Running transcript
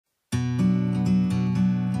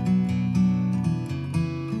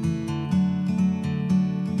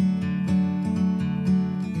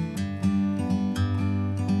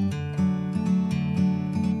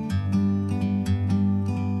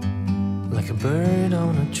bird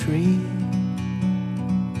on a tree.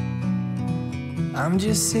 I'm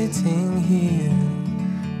just sitting here.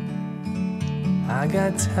 I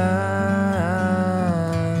got time,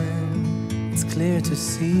 it's clear to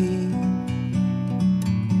see.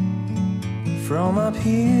 From up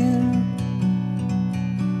here,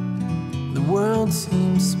 the world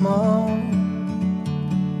seems small.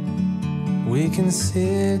 We can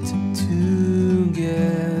sit together.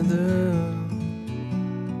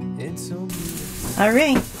 It's so beautiful. All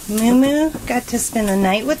right, Moo got to spend the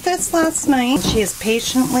night with us last night. She is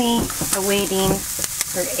patiently awaiting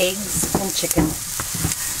her eggs and chicken.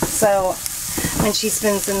 So when she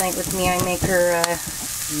spends the night with me, I make her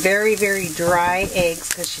very, very dry eggs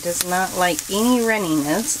because she does not like any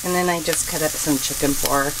runniness. And then I just cut up some chicken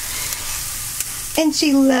for her. And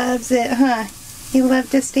she loves it, huh? You love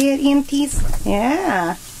to stay at Auntie's?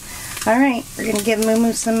 Yeah. All right, we're gonna give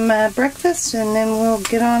Moo some breakfast, and then we'll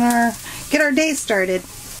get our day started.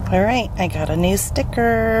 All right, I got a new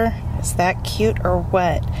sticker. Is that cute or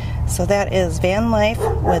what? So that is Van Life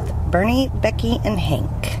with Bernie, Becky, and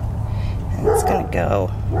Hank. And it's gonna go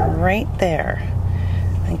right there.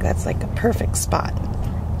 I think that's like a perfect spot.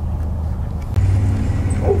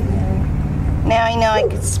 Now I know I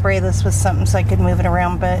could spray this with something so I could move it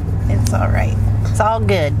around, but it's all right. It's all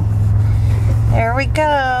good. There we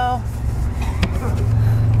go.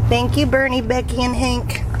 Thank you, Bernie, Becky, and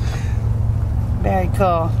Hank. Very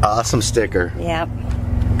cool. Awesome sticker. Yep.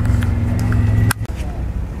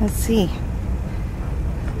 Let's see.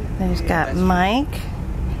 There's got Mike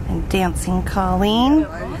and Dancing Colleen,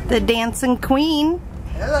 the Dancing Queen.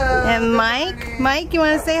 Hello. And Mike. Mike, you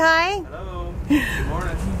want to say hi? Hello. Good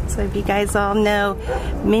morning. So if you guys all know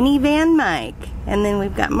Minivan Mike. And then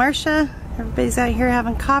we've got Marcia. Everybody's out here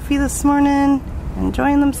having coffee this morning,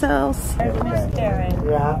 enjoying themselves. Hello.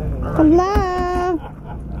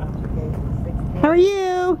 How are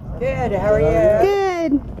you? Good, how are you?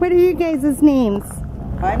 Good. What are you guys' names?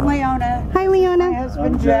 I'm Leona. Hi, Leona. My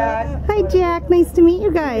husband Jack. Hi, Jack. Nice to meet you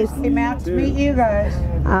guys. Came out to meet you guys.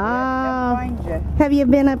 Oh. Find you. Have you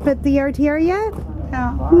been up at the RTR yet?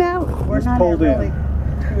 No. No. We're not really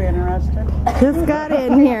too interested. Just got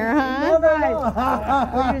in here, huh? Guys,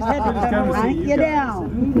 we just had to come and hunt you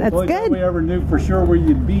down. That's Well, good. we ever knew for sure where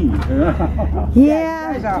you'd be. You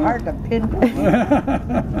Yeah. guys are hard to pinpoint.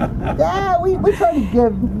 Yeah, we try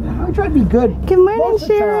to be good. Good morning, most of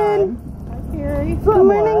the Sharon. time. Good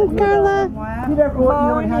morning, Carla. You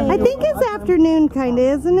never have I think it's afternoon, kind of,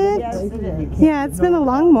 isn't it? Yes, it is. Yeah, it's been a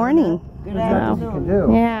long morning. you can do.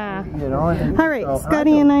 Yeah. You know, and All right,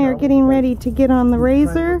 Scotty and I are getting ready to get on the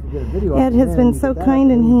Razor. Ed has been so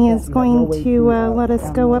kind, and he is going to let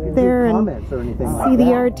us go up there and see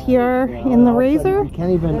the RTR in the Razor.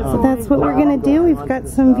 So that's what we're going to do. We've got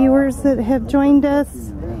some viewers that have joined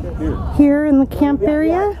us here in the camp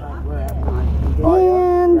area.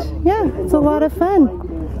 And yeah, it's a lot of fun.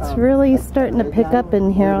 It's really starting to pick up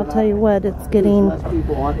in here. I'll tell you what, it's getting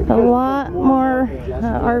a lot more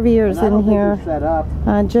RVers in here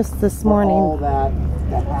just this morning.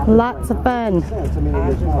 Lots of fun.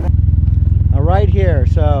 Right here,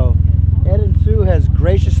 so Ed and Sue has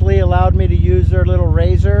graciously allowed me to use their little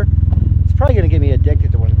Razor. It's probably going to get me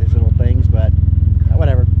addicted to one of these little things, but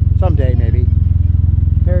whatever, someday maybe.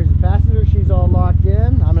 Here's the passenger, she's all locked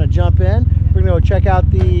in. I'm going to jump in. We're going to go check out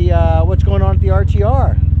the what's going on at the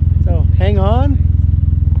RTR. So hang on,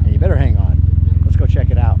 and you better hang on. Let's go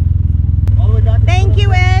check it out. All the way back. Thank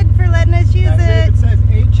you, Ed, for letting us use it. It says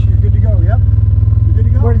H, you're good to go, yep. You're good to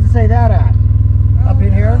go. Where does it say that at? Up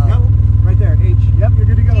in here? Yep, right there, H. Yep, you're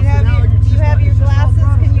good to go. Do you have your glasses?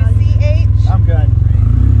 Can you see H? I'm good.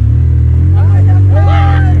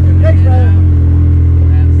 Thanks, brother.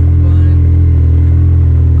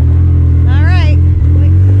 All right.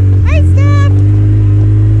 Hi, Steph.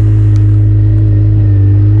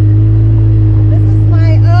 This is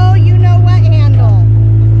my oh, you know what handle.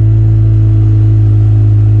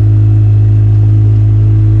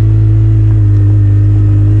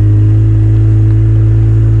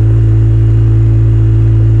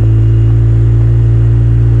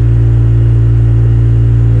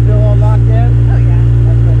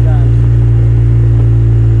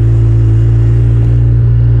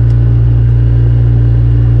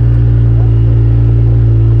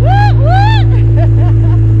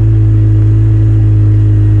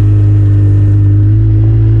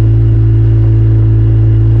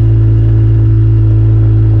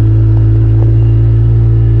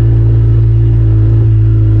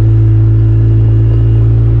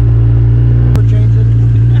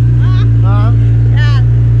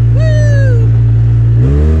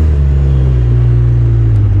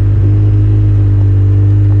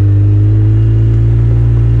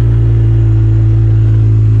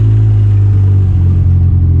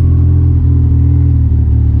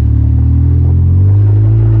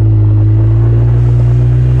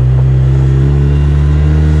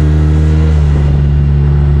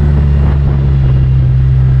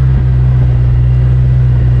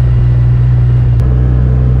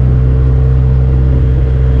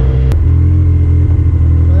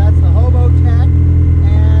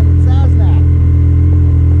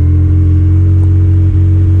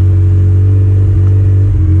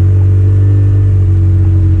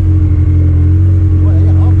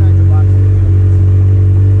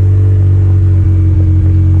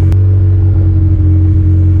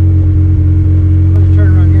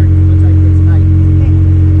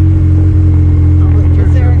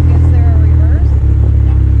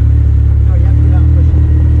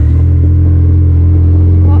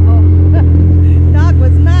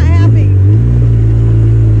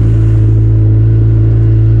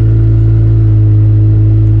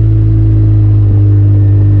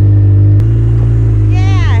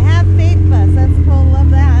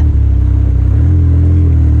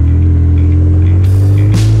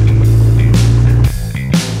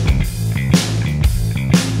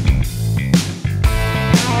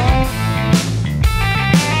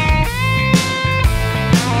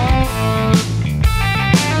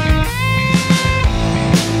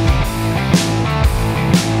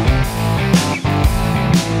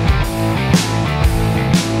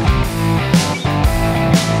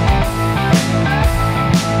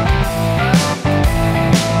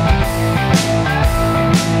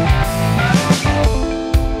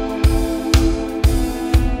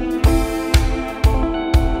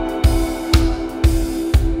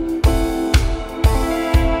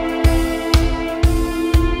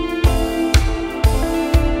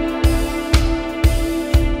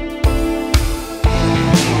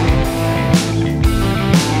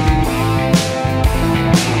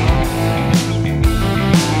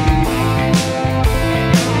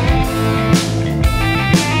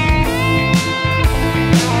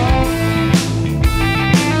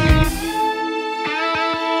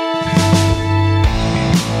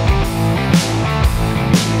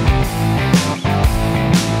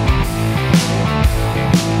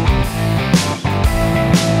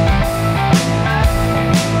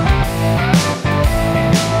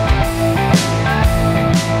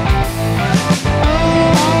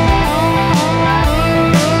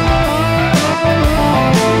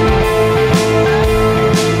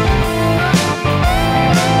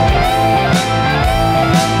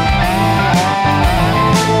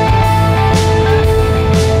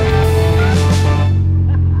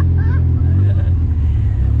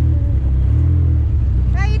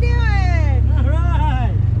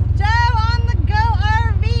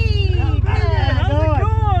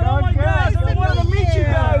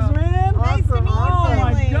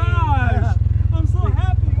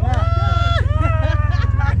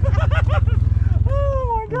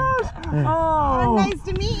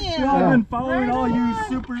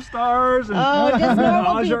 superstars and just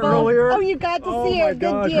normal Aja people. earlier. Oh, you got to see her. Good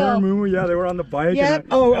Oh my gosh, her deal. and Moo, yeah, they were on the bike. Yep.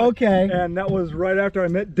 And Oh, okay. And that was right after I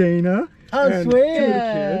met Dana. Oh, and sweet. 2 of the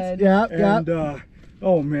kids. Yep, And yep.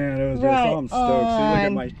 oh man, it was just, Right I'm stoked. See, look at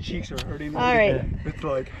on. my cheeks are hurting. All right. It's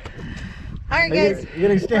like, All right, guys. You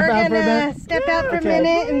gonna step We're out for a gonna minute? step out for a Okay.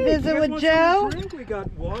 minute and visit with Joe. we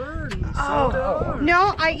got water and soda.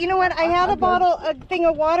 No, you know what? I had a thing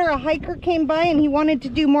of water. A hiker came by and he wanted to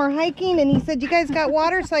do more hiking, and he said, "You guys got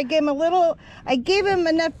water?" So I gave him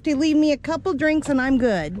enough to leave me a couple drinks, and I'm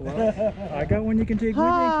good. Well, I got one you can take with you in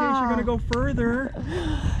case you're gonna go further.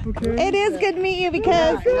 Okay. It is good to meet you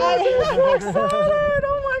because I'm so excited!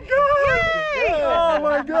 Oh my god! Yay! Oh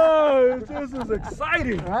my gosh! This is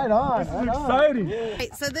exciting. Right on. This is right on. exciting.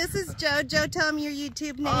 Right, so this is Joe. Joe, tell him your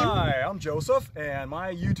YouTube name. Hi, I'm Joseph, and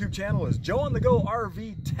my YouTube channel is Joe on the Go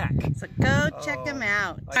RV Tech. So go check him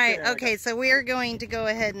out. All right, I okay, so we are going to go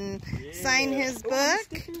ahead and sign his book.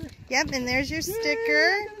 Yep, and there's your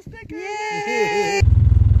sticker. Yay!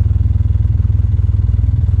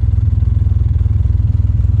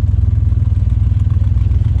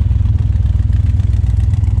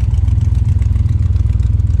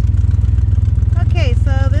 Okay,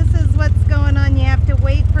 so this is what's going on. You have to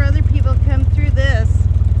wait for other people to come through this.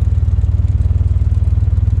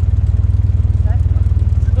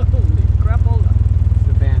 Holy crapola. It's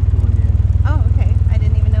the band going in. Oh, okay. I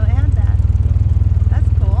didn't even know it had that. That's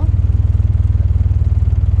cool.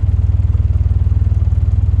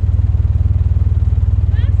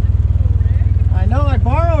 I know, I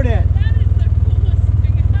borrowed it.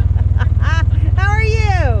 How are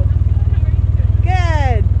you?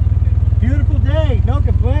 Good. Beautiful day, no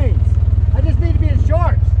complaints. I just need to be in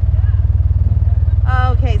shorts.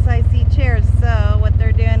 Okay, so I see chairs. So what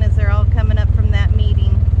they're doing is they're all coming up from that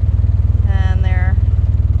meeting, and they're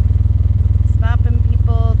stopping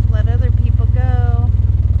people to let other people go.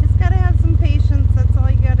 Just gotta have some patience. That's all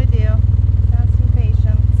you gotta do. Have some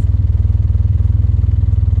patience.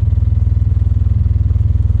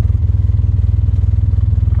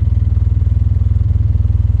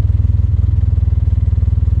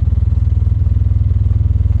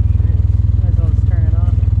 Might as well just turn it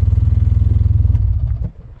off.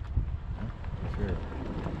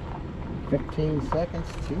 15 seconds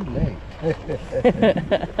too late.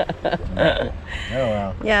 Oh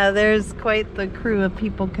well. Yeah, there's quite the crew of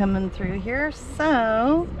people coming through here,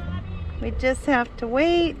 so we just have to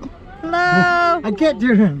wait. Hello. I can't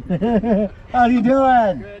do them. How you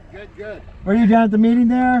doing? Good. Were you down at the meeting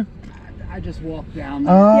there? I just walked down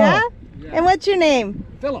there. Oh. Yeah? And what's your name?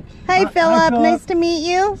 Philip. Hi, Philip. Philip. Nice to meet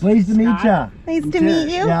you. Pleased to meet ya. Nice to meet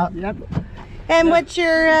you. Yeah. Yep. And what's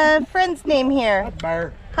your friend's name here?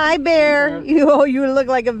 Bear. Hi, Bear. You look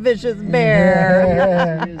like a vicious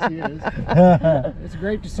bear. He is. It's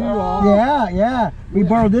great to see you all. Yeah. We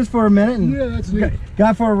borrowed this for a minute and Yeah, that's neat.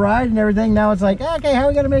 got for a ride and everything. Now it's like, okay, how are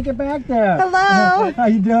we gonna make it back there? Hello. How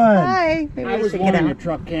you doing? Hi. Maybe I we was should get wanting a out.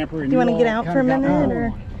 truck camper. And Do you want to all get out for a kinda got minute? me Or?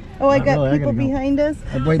 going. Oh, I Not got really, I people gotta go. behind us.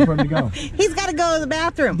 I'm waiting for him to go. He's got to go to the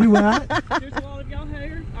bathroom. Do what? There's a lot of y'all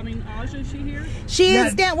here. I mean, Aja, is she here? She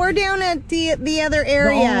is Yeah. down. We're down at the other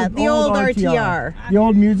area, the old RTR. The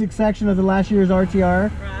old music section of the last year's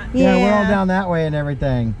RTR. Right. Yeah, we're all down that way and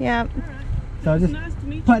everything. Yeah. So It's just nice to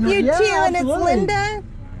meet you. putting You yeah, too, and it's absolutely. Linda.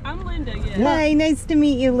 I'm Linda, yes. Yeah. Hi, nice to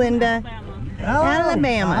meet you, Linda. Alabama. Oh,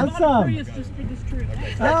 Alabama. I bought a Awesome. Prius just for this trip.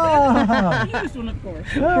 Oh. The used one, of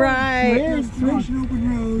course. Right. Sweet.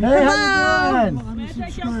 Open road. Hey, Hello. how you May I doing?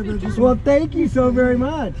 take y'all pictures? Well, thank you so very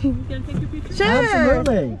much. Can I take your pictures? Sure.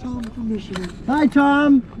 Absolutely. Tom from Michigan. Hi,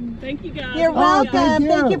 Tom. Thank you, guys. You're Oh, welcome. thank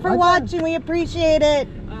Thank you. you for I- watching. We appreciate it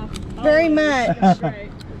very much.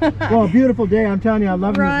 Great. Well, beautiful day. I'm telling you, I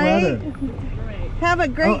love Right? this weather. Great. Have a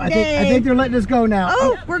great I day. think they're letting us go now.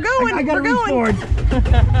 Oh, we're going. I gotta we're reach going. forward.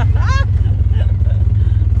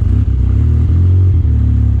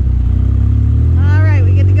 All right,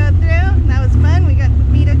 we get to go through. That was fun. We got to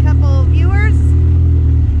meet a couple viewers. As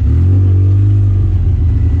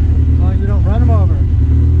long as we don't run them over.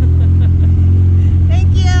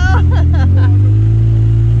 Thank you.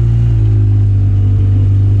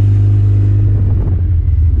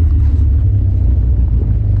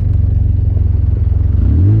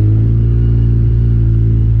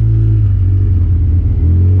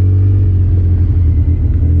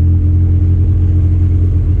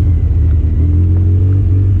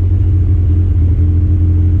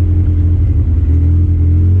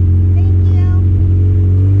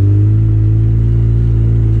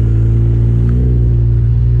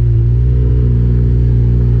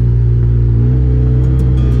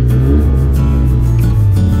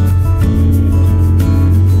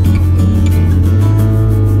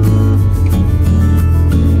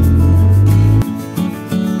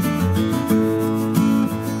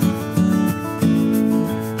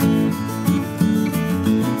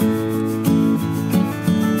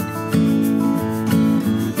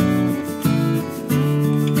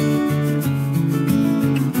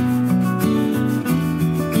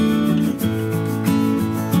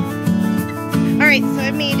 Alright, so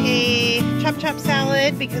I made a chop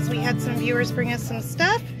salad because we had some viewers bring us some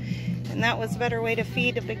stuff, and that was a better way to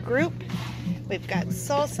feed a big group. We've got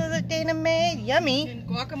salsa that Dana made, yummy. And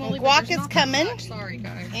Guacamole. And guac is coming. Sorry,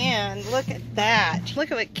 guys. And look at that.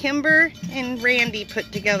 Look at what Kimber and Randy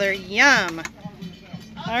put together. Yum.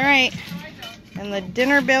 Alright. And the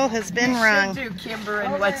dinner bell has been rung. Do Kimber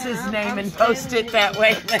and what's his name and post it that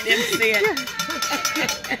way. Let him see it.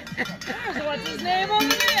 What's his name over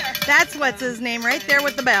there? That's what's his name right there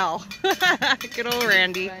with the bell. Good old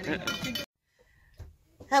Randy.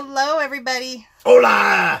 Hello, everybody.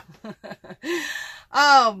 Hola!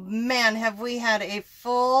 Oh, man, have we had a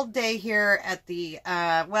full day here at the,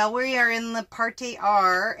 well, we are in the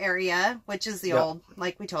RTR area, which is the old,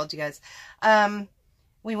 like we told you guys.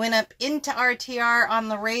 We went up into RTR on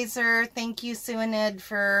the Razor. Thank you, Sue and Ed,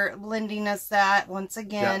 for lending us that once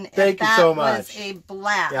again. Thank you so much. That was a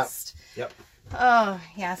blast. Yep. Oh,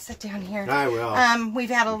 yeah, sit down here. I will. We've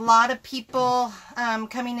had a lot of people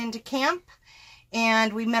coming into camp,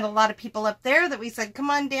 and we met a lot of people up there that we said,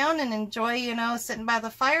 come on down and enjoy, you know, sitting by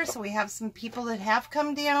the fire. So we have some people that have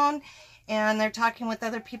come down, and they're talking with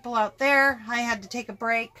other people out there. I had to take a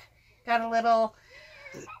break. Got a little...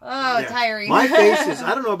 tiring. My face is,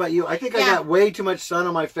 I don't know about you, I think I got way too much sun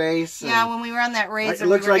on my face. Yeah, when we were on that Razor, it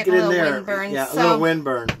looks we were like getting it in a little there. windburn. Yeah, a little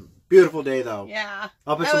windburn. Beautiful day, though. Yeah.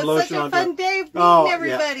 I'll put that some was lotion such a on fun day meeting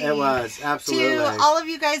everybody. Yeah, it was, absolutely. To all of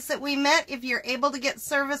you guys that we met, if you're able to get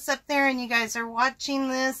service up there and you guys are watching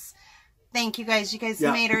this, thank you guys. You guys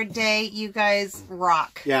made our day. You guys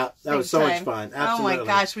rock. Yeah, that was so much fun. Absolutely. Oh my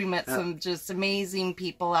gosh, we met some just amazing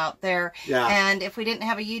people out there. Yeah. And if we didn't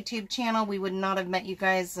have a YouTube channel, we would not have met you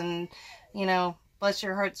guys. And, you know, bless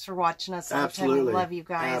your hearts for watching us all the time. We love you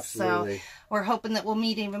guys. Absolutely. So we're hoping that we'll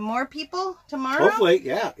meet even more people tomorrow. Hopefully,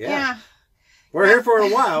 yeah. We're here for a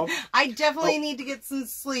while. I definitely need to get some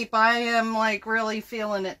sleep. I am like really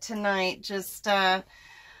feeling it tonight. Just, oh,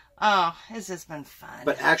 it's just been fun.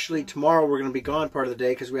 But actually, tomorrow we're going to be gone part of the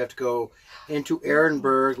day because we have to go into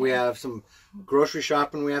Ehrenberg. We have some grocery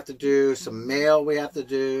shopping we have to do, some mail we have to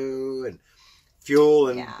do, and fuel,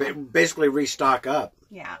 and basically restock up.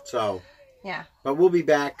 Yeah. So. Yeah. But we'll be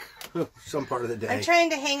back some part of the day. I'm trying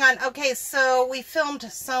to hang on. Okay, so we filmed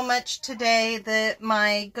so much today that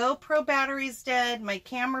my GoPro battery's dead, my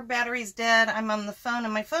camera battery's dead, I'm on the phone,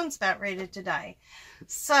 and my phone's about ready to die.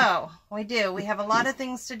 So, we have a lot of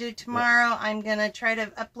things to do tomorrow. I'm going to try to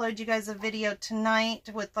upload you guys a video tonight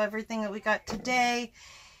with everything that we got today.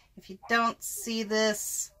 If you don't see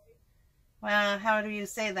this... Well, how do you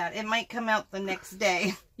say that? It might come out the next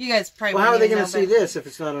day. You guys probably how are they going to see this if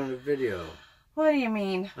it's not on a video? What do you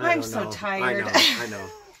mean? I'm so tired. I know.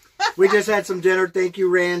 We just had some dinner. Thank you,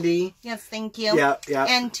 Randy. Yes, thank you. Yeah.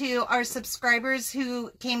 And to our subscribers who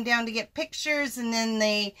came down to get pictures, and then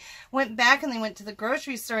they went back and they went to the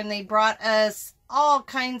grocery store and they brought us all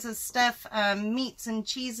kinds of stuff, meats and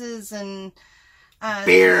cheeses and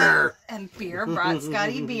beer. And beer. Brought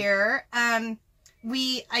Scotty beer.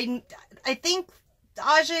 I think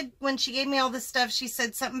Aja, when she gave me all this stuff, she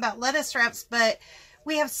said something about lettuce wraps, but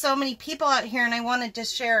we have so many people out here, and I wanted to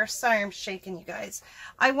share. Sorry, I'm shaking, you guys.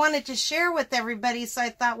 I wanted to share with everybody, so I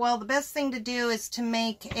thought, well, the best thing to do is to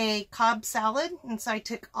make a Cobb salad, and so I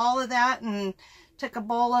took all of that and took a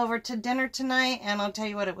bowl over to dinner tonight, and I'll tell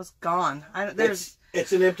you what, it was gone.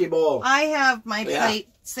 It's an empty bowl. I have my plate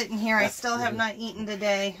sitting here. I still have not eaten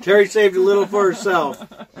today. Terry saved a little for herself.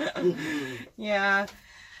 Yeah.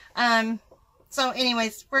 So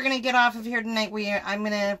anyways, we're going to get off of here tonight. I'm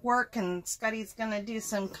going to work, and Scotty's going to do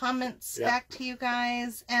some comments back to you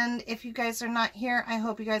guys. And if you guys are not here, I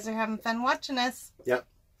hope you guys are having fun watching us. Yep.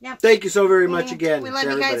 Thank you so very much again. We love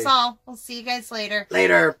you guys all. We'll see you guys later.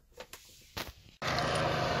 Later.